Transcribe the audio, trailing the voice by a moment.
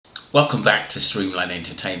Welcome back to Streamline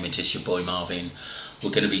Entertainment. It's your boy Marvin. We're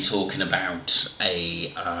going to be talking about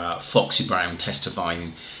a Foxy Brown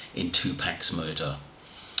testifying in Tupac's murder.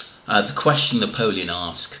 The question Napoleon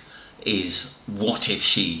asked is, what if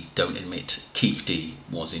she don't admit Keefe D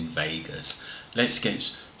was in Vegas? Let's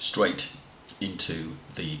get straight into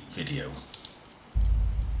the video.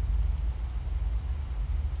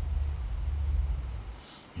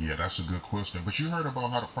 Yeah, that's a good question. But you heard about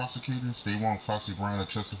how the prosecutors, they want Foxy Brown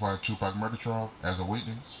to testify at Tupac murder trial as a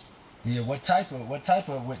witness? Yeah, what type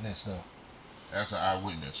of witness though? As an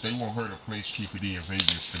eyewitness. They want her to place Keefe D in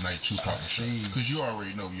Vegas the night Tupac was shot. Because you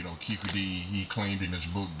already know, Keefe D, he claimed in his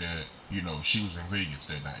book that, she was in Vegas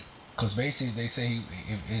that night. Because basically they say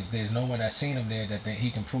if there's no one that's seen him there, that he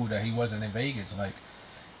can prove that he wasn't in Vegas.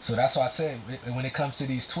 So that's why I said when it comes to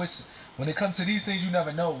these twists, when it comes to these things, you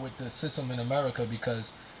never know with the system in America,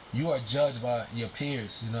 because you are judged by your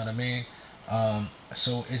peers. You know what I mean?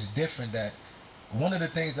 So it's different. That one of the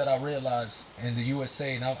things that I realized in the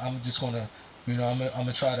USA, and I'm just gonna, I'm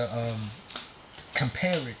gonna try to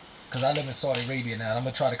compare it, because I live in Saudi Arabia now. I'm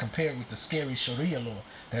gonna try to compare it with the scary Sharia law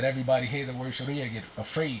that everybody hear the word Sharia get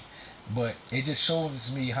afraid, but it just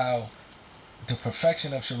shows me how the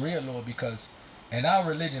perfection of Sharia law, because in our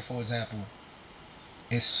religion, for example,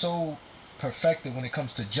 is so perfected when it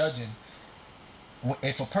comes to judging.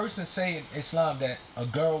 If a person say in Islam that a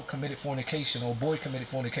girl committed fornication or a boy committed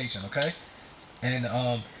fornication, okay,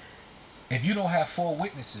 and if you don't have four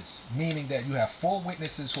witnesses, meaning that you have four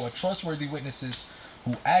witnesses who are trustworthy witnesses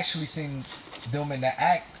who actually seen them in the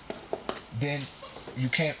act, then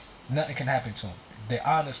nothing can happen to them. Their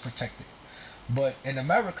honor is protected. But in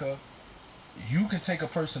America, you can take a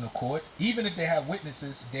person to court, even if they have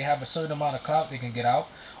witnesses, they have a certain amount of clout they can get out,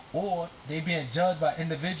 or they being judged by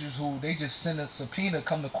individuals who they just send a subpoena,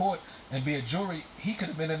 come to court and be a jury. He could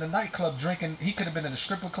have been in a nightclub drinking, he could have been in a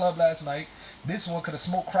stripper club last night, this one could have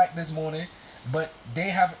smoked crack this morning, but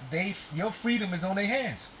your freedom is on their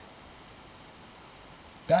hands.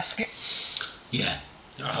 That's scary. Yeah,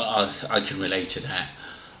 I can relate to that.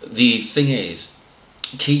 The thing is,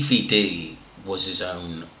 Keefe D was his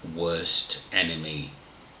own worst enemy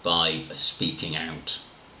by speaking out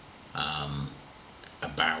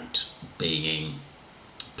about being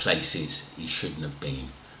places he shouldn't have been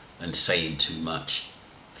and saying too much,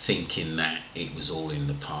 thinking that it was all in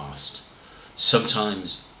the past.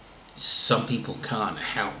 Sometimes some people can't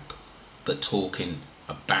help but talking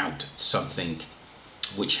about something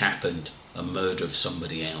which happened, a murder of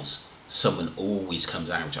somebody else. Someone always comes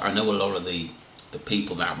out. I know a lot of the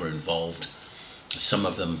people that were involved, some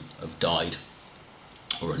of them have died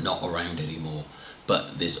or are not around anymore,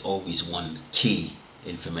 but there's always one key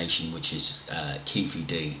information, which is Keefe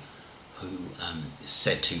D, who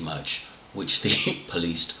said too much, which the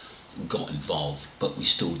police got involved, but we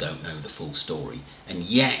still don't know the full story. And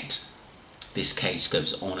yet this case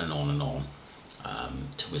goes on and on and on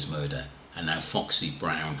to his murder, and now Foxy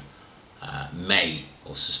Brown may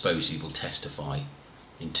or supposedly will testify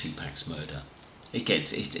in Tupac's murder.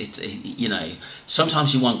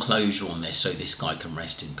 Sometimes you want closure on this so this guy can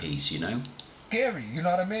rest in peace, Scary, you know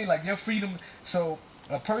what I mean? Like your freedom. So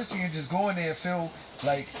a person can just go in there and feel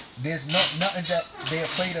like there's nothing that they're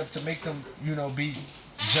afraid of to make them, be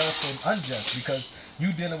just and unjust, because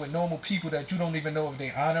you dealing with normal people that you don't even know if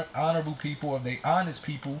they honorable people or if they honest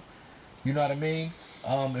people. You know what I mean?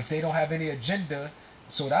 If they don't have any agenda.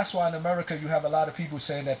 So that's why in America you have a lot of people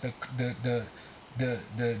saying that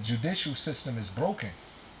the judicial system is broken.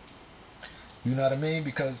 You know what I mean?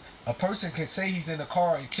 Because a person can say he's in the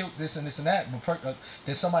car and killed this and this and that, but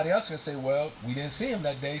then somebody else can say, well, we didn't see him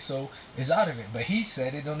that day, so it's out of it. But he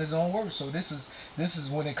said it on his own words. So this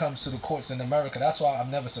is when it comes to the courts in America. That's why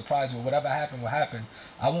I'm never surprised. But whatever happened will happen.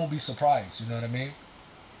 I won't be surprised. You know what I mean?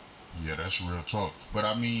 Yeah, that's real talk. But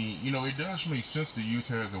I mean, it does make sense to use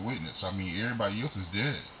her as a witness. I mean, everybody else is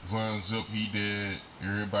dead. Von Zip, he dead.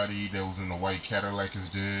 Everybody that was in the white Cadillac is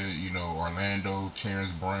dead. Orlando,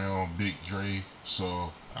 Terrence Brown, Big Dre.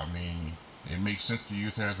 So, I mean, it makes sense to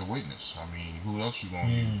use her as a witness. I mean, who else you gonna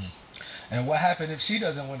use? And what happened if she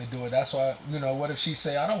doesn't want to do it? That's why, what if she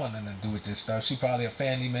say, I don't want nothing to do with this stuff. She probably a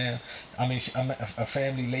family man. I mean, I'm a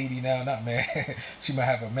family lady now, not man. She might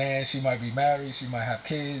have a man. She might be married. She might have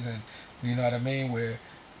kids. And you know what I mean? Where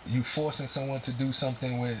you forcing someone to do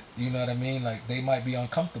something with, you know what I mean? Like they might be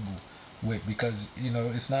uncomfortable with, because,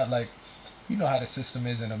 it's not like, how the system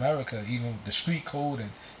is in America, even the street code and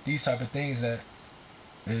these type of things, that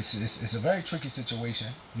it's a very tricky situation.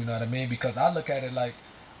 You know what I mean? Because I look at it like,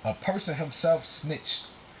 a person himself snitched.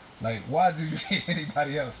 Like, why do you need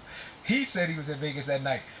anybody else? He said he was in Vegas that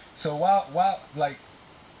night. So why like,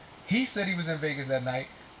 he said he was in Vegas that night.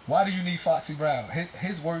 Why do you need Foxy Brown?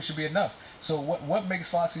 His words should be enough. So what makes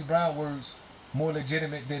Foxy Brown words more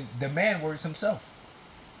legitimate than the man words himself?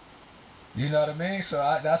 You know what I mean? So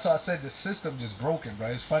that's why I said the system just broken, bro.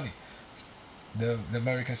 It's funny. The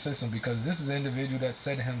American system, because this is an individual that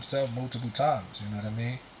said it himself multiple times. You know what I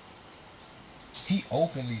mean? He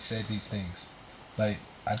openly said these things. Like,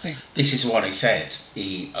 I think This is what he said.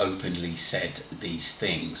 He openly said these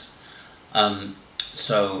things.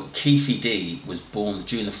 So Keefe D was born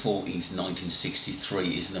June the 14th,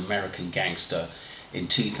 1963. Is an American gangster. In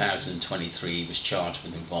 2023, he was charged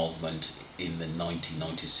with involvement in the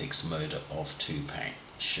 1996 murder of Tupac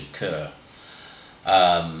Shakur.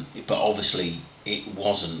 But obviously, it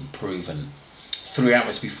wasn't proven. 3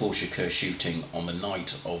 hours before Shakur's shooting on the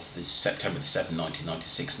night of September the 7th,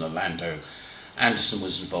 1996 in Orlando, Anderson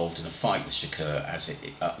was involved in a fight with Shakur as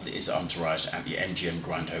his entourage at the MGM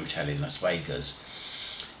Grand Hotel in Las Vegas.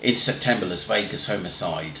 In September, Las Vegas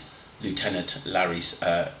homicide Lieutenant Larry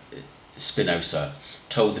Spinoza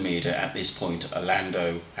told the media at this point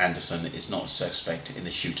Orlando Anderson is not a suspect in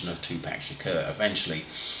the shooting of Tupac Shakur. Eventually,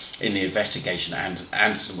 in the investigation,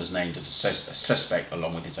 Anderson was named as a suspect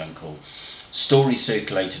along with his uncle. Stories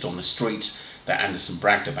circulated on the streets that Anderson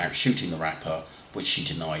bragged about shooting the rapper, which she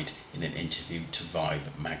denied in an interview to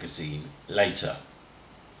Vibe magazine later.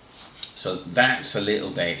 So that's a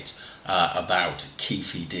little bit about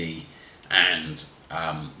Keefe D and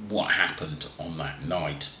what happened on that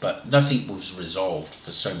night. But nothing was resolved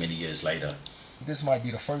for so many years later. this might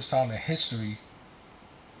be the first time in history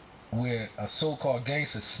where a so-called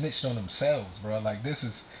gangster snitched on themselves, bro. Like, this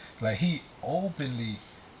is, like, he openly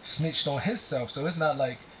snitched on himself. So it's not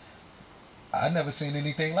like, I never seen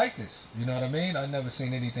anything like this. You know what I mean? I never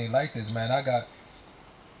seen anything like this, man. I got,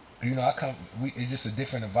 you know, it's just a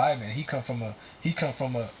different environment. He come from a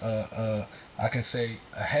I can say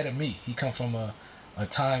ahead of me. He come from a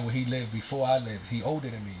time where he lived before I lived. He older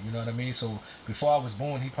than me, you know what I mean? So before I was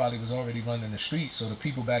born, he probably was already running the streets. So the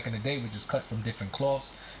people back in the day were just cut from different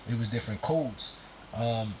cloths. It was different codes.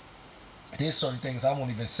 There's certain things I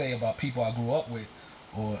won't even say about people I grew up with,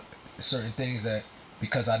 or certain things that,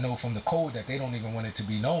 because I know from the code that they don't even want it to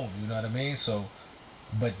be known, you know what I mean? So,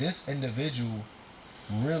 but this individual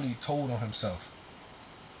really told on himself.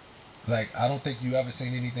 Like, I don't think you ever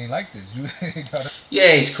seen anything like this.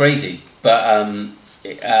 Yeah, it's crazy. But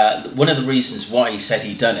one of the reasons why he said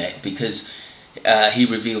he done it, because he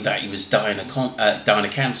revealed that he was dying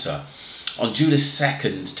of cancer. On June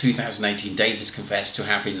 2nd, 2018, Davis confessed to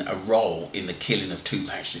having a role in the killing of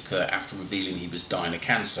Tupac Shakur after revealing he was dying of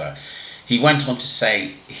cancer. He went on to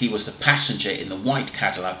say he was the passenger in the white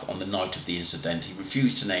Cadillac on the night of the incident. He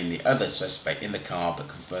refused to name the other suspect in the car, but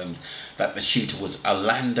confirmed that the shooter was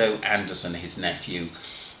Orlando Anderson, his nephew,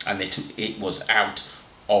 and it was out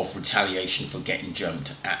of retaliation for getting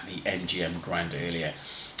jumped at the MGM Grand earlier,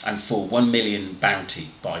 and for $1 million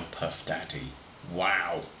bounty by Puff Daddy.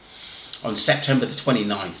 Wow. On September the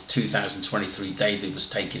 29th, 2023, David was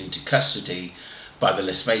taken into custody by the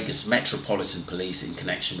Las Vegas Metropolitan Police in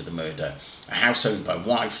connection with the murder. A house owned by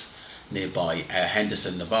wife nearby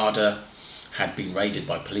Henderson, Nevada, had been raided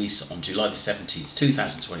by police on July the 17th,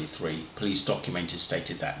 2023. Police documented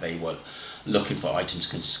stated that they were looking for items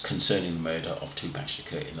concerning the murder of Tupac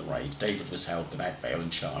Shakur in the raid. David was held without bail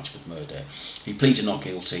and charged with murder. He pleaded not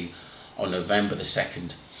guilty on November the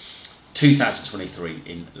 2nd, 2023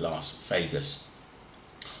 in Las Vegas.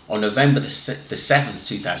 On November the 7th,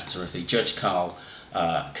 2023, Judge Carly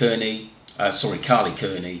Kearney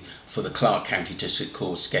for the Clark County District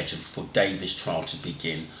Court scheduled for Davis' trial to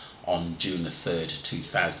begin on June the 3rd,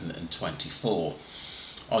 2024.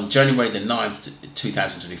 On January the 9th,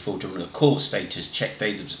 2024, during a court status check,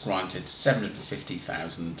 Davis was granted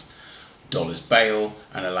 $750,000 bail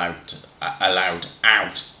and allowed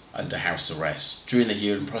out under house arrest. During the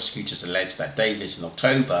hearing, prosecutors alleged that Davis in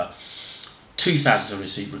October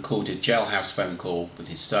 2023 recorded jailhouse phone call with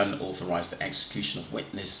his son, authorised the execution of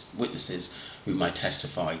witnesses who might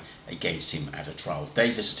testify against him at a trial.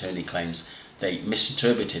 Davis' attorney claims they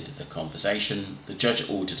misinterpreted the conversation. The judge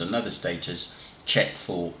ordered another status check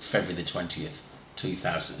for February the 20th,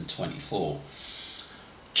 2024.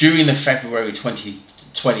 During the February 20th,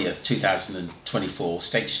 2024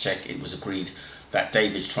 status check, it was agreed that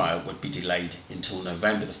David's trial would be delayed until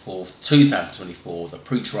November the 4th, 2024. The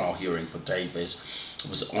pre-trial hearing for Davis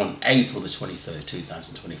was on April the 23rd,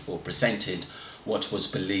 2024, presented what was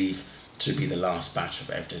believed to be the last batch of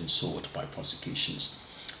evidence sought by prosecutions.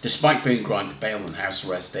 Despite being granted bail and house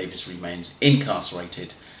arrest, Davis remains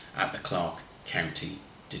incarcerated at the Clark County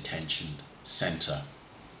Detention Center.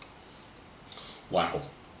 Wow.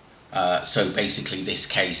 So basically, this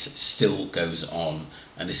case still goes on,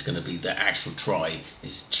 and it's going to be the actual trial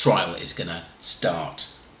is going to start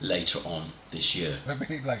later on this year. I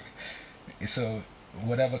mean, like, so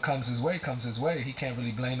whatever comes his way comes his way. He can't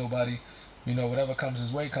really blame nobody. You know, whatever comes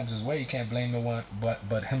his way comes his way. He can't blame no one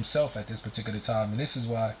but himself at this particular time. And this is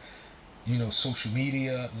why, you know, social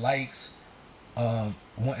media, likes,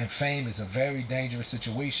 wanting fame is a very dangerous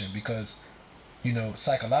situation, because, you know,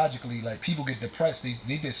 psychologically, like, people get depressed.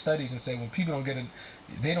 They did studies and said when people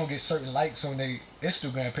they don't get certain likes on their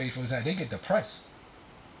Instagram page, for example, they get depressed.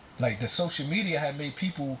 Like, the social media had made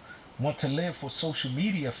people want to live for social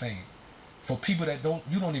media fame. For people that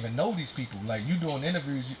you don't even know these people. Like, you doing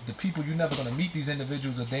interviews, the people you're never gonna meet these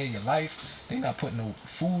individuals a day in your life. They not putting no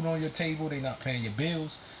food on your table. They not paying your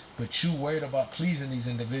bills. But you worried about pleasing these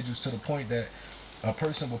individuals to the point that a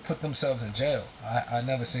person will put themselves in jail. I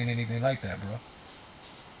never seen anything like that, bro.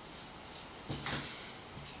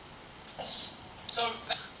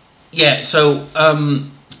 Yeah, so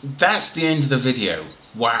that's the end of the video.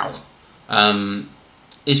 Wow.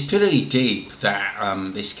 It's pretty deep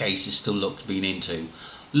that this case is still looked being into.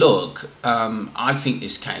 Look, I think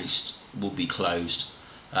this case will be closed,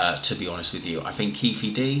 to be honest with you. I think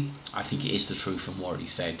Keefe D, I think it is the truth from what he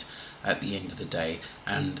said at the end of the day,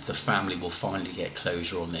 and the family will finally get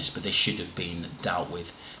closure on this, but this should have been dealt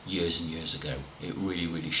with years and years ago. It really,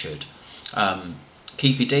 really should.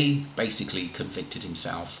 Keefe D basically convicted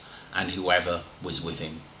himself and whoever was with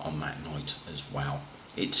him on that night as well.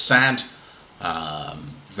 It's sad.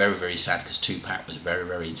 Very, very sad, because Tupac was very,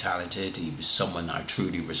 very talented. He was someone that I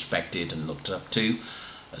truly respected and looked up to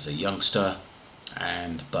as a youngster.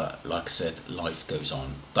 But like I said, life goes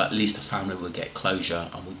on. But at least the family will get closure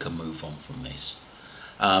and we can move on from this.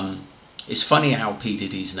 It's funny how P.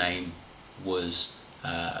 Diddy's name was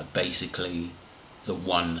basically the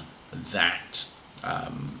one that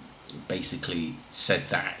basically said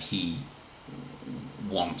that he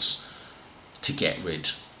wants to get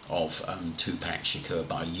rid of Tupac Shakur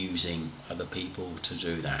by using other people to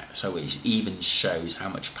do that. So it even shows how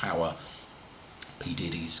much power P.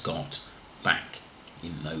 Diddy's got back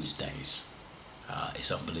in those days.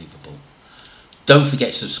 It's unbelievable. Don't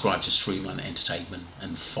forget to subscribe to Streamline Entertainment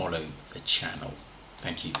and follow the channel.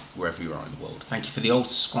 Thank you wherever you are in the world. Thank you for the old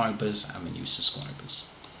subscribers and the new subscribers.